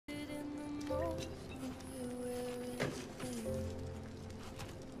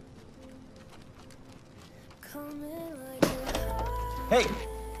Hey!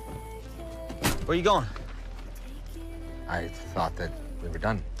 Where you going? I thought that we were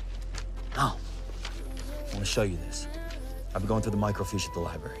done. No. I want to show you this. I've been going through the microfiche at the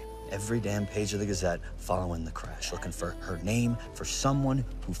library. Every damn page of the Gazette following the crash, looking for her name, for someone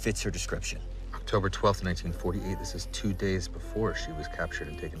who fits her description. October 12th, 1948. This is 2 days before she was captured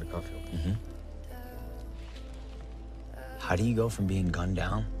and taken to Caulfield. Mm-hmm. How do you go from being gunned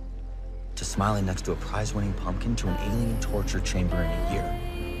down to smiling next to a prize-winning pumpkin to an alien torture chamber in a year?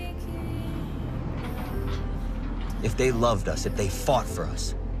 If they loved us, if they fought for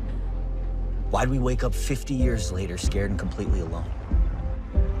us, why'd we wake up 50 years later scared and completely alone?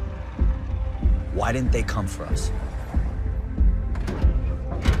 Why didn't they come for us?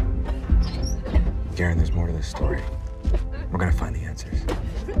 Garen, there's more to this story. We're gonna find the answers.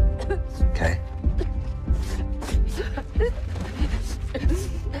 Okay?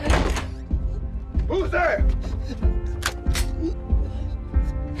 Who's there?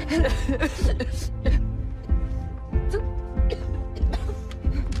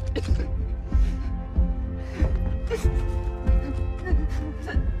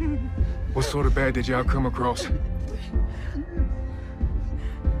 What sort of bad did y'all come across?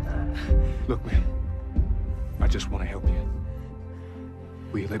 Look, man, I just want to help you.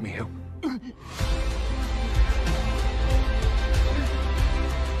 Will you let me help?